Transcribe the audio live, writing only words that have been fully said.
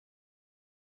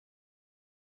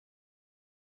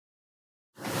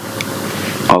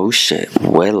Oh shit,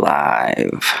 we're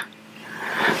live.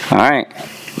 Alright,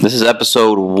 this is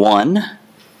episode 1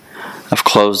 of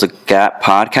Close the Gap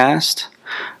podcast.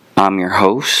 I'm your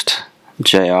host,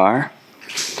 JR.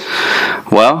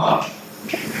 Well,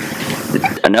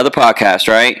 another podcast,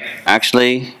 right?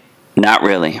 Actually, not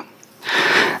really.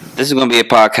 This is going to be a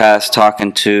podcast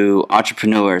talking to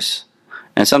entrepreneurs,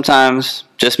 and sometimes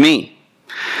just me.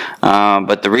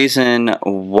 But the reason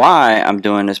why I'm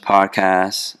doing this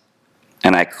podcast,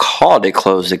 and I called it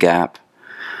Close the Gap,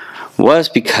 was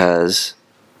because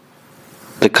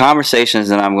the conversations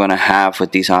that I'm going to have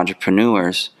with these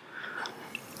entrepreneurs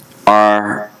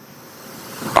are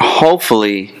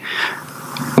hopefully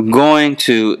going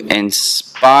to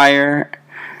inspire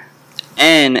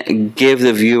and give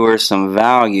the viewer some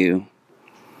value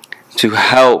to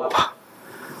help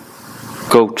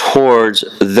go towards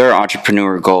their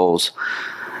entrepreneur goals.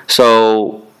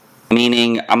 So,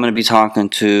 meaning I'm going to be talking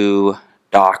to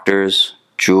doctors,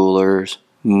 jewelers,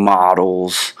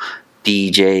 models,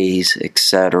 DJs,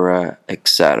 etc.,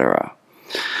 etc.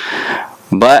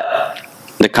 But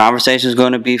the conversation is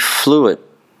going to be fluid,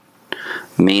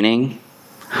 meaning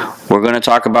we're going to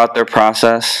talk about their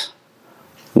process,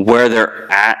 where they're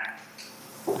at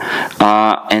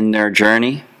in their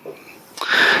journey.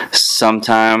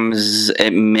 Sometimes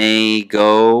it may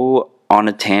go on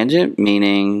a tangent,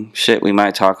 meaning we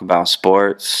might talk about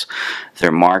sports,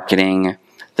 their marketing,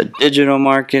 the digital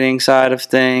marketing side of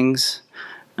things.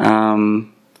 Again,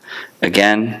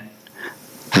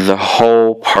 the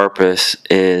whole purpose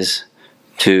is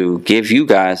to give you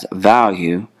guys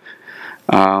value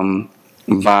by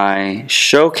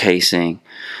showcasing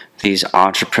these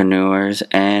entrepreneurs,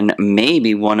 and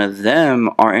maybe one of them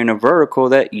are in a vertical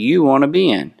that you want to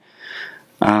be in.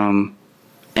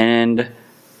 And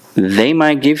they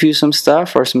might give you some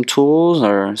stuff or some tools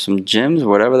or some gems,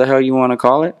 whatever the hell you want to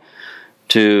call it,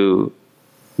 to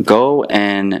go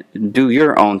and do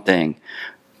your own thing.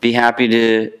 Be happy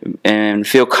to and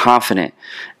feel confident.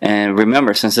 And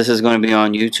remember, since this is going to be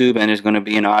on YouTube and there's going to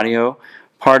be an audio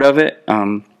part of it,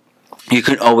 you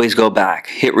can always go back,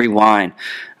 hit rewind,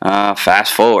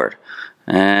 fast forward.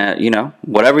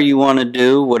 Whatever you want to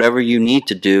do, whatever you need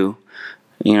to do,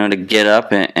 to get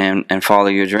up and follow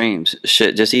your dreams.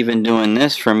 Shit, just even doing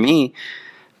this for me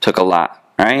took a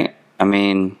lot, right? I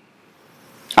mean,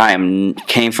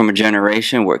 came from a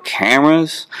generation where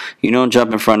cameras, you don't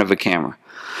jump in front of a camera.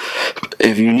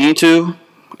 If you need to,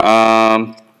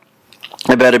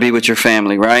 it better be with your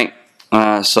family, right?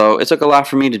 So it took a lot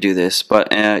for me to do this,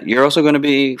 but you're also going to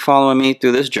be following me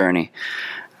through this journey.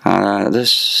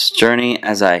 This journey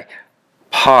as a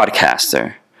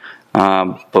podcaster.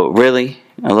 But really,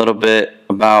 a little bit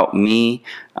about me.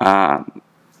 I'm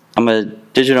a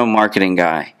digital marketing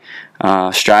guy,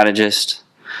 strategist.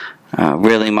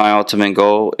 Really, my ultimate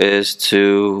goal is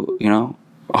to,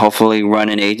 hopefully run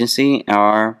an agency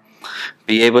or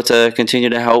be able to continue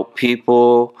to help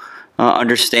people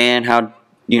understand how,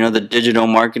 the digital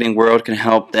marketing world can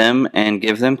help them and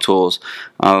give them tools.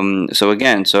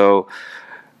 So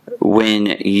when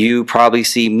you probably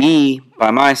see me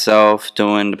by myself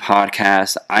doing the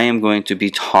podcast, I am going to be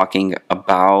talking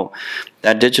about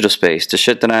that digital space, the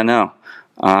shit that I know.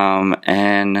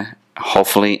 And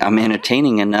hopefully I'm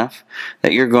entertaining enough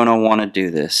that you're going to want to do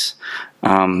this.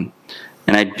 And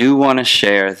I do want to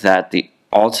share that the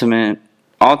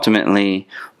ultimately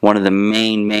one of the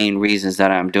main reasons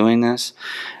that I'm doing this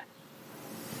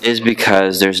is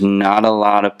because there's not a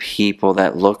lot of people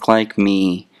that look like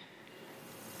me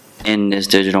in this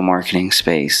digital marketing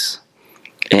space.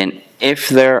 And if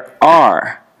there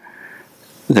are,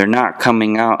 they're not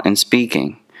coming out and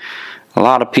speaking. A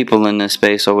lot of people in this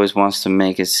space always wants to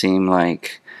make it seem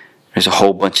like there's a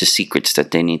whole bunch of secrets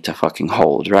that they need to fucking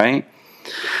hold, right?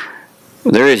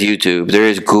 There is YouTube, there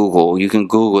is Google, you can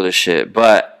Google the shit,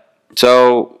 but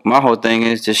so my whole thing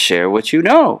is to share what you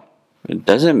know. It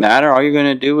doesn't matter, all you're going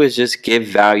to do is just give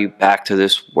value back to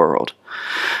this world.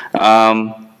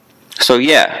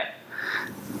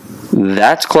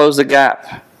 That's Close the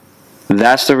Gap.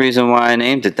 That's the reason why I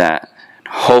named it that.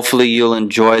 Hopefully you'll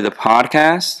enjoy the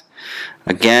podcast.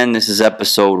 Again, this is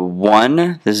episode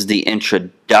 1. This is the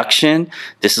introduction.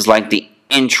 This is like the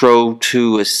intro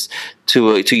to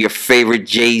your favorite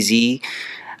Jay-Z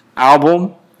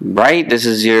album, right? This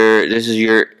is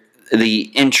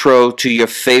the intro to your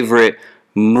favorite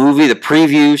movie, the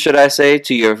preview, should I say,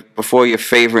 before your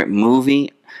favorite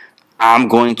movie. I'm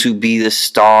going to be the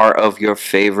star of your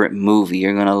favorite movie.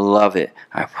 You're going to love it.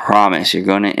 I promise. You're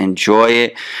going to enjoy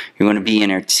it. You're going to be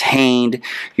entertained.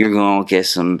 You're going to get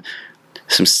some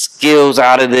skills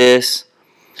out of this.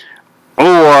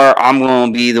 or I'm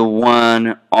going to be the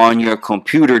one on your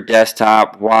computer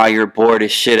desktop while you're bored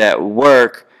as shit at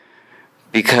work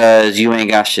because you ain't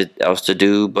got shit else to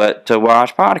do but to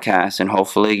watch podcasts, and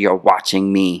hopefully you're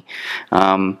watching me.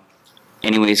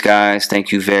 Anyways, guys,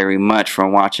 thank you very much for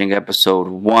watching episode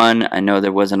 1. I know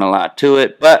there wasn't a lot to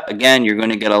it, but again, you're going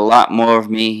to get a lot more of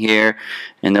me here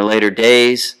in the later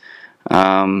days.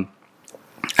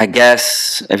 I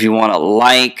guess if you want to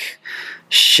like,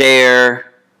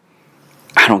 share,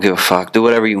 I don't give a fuck. Do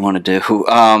whatever you want to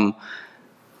do.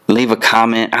 Leave a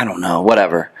comment. I don't know.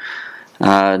 Whatever.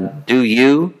 Do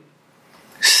you.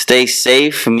 Stay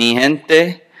safe, mi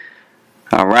gente.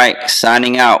 All right.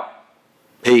 Signing out.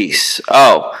 Peace.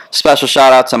 Oh, special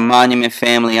shout out to Monument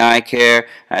Family Eye Care.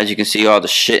 As you can see, all the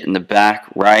shit in the back,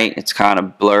 right? It's kind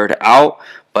of blurred out,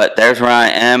 but there's where I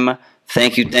am.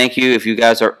 Thank you. If you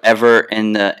guys are ever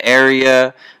in the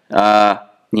area,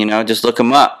 just look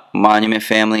them up. Monument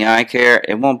Family Eye Care.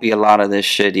 It won't be a lot of this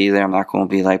shit either. I'm not going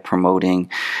to be like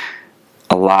promoting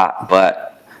a lot,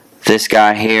 but this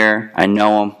guy here, I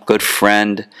know him, good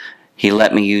friend. He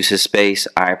let me use his space.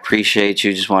 I appreciate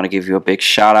you. Just want to give you a big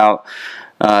shout out.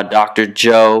 Dr.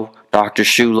 Joe, Dr.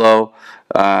 Shulo,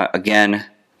 again,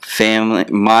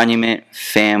 Monument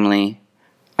Family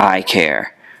Eye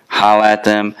Care. Holla at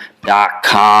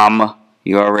them.com.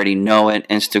 You already know it.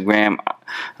 Instagram,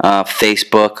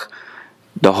 Facebook,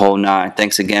 the whole nine.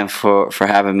 Thanks again for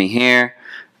having me here.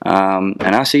 And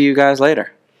I'll see you guys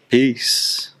later.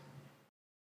 Peace.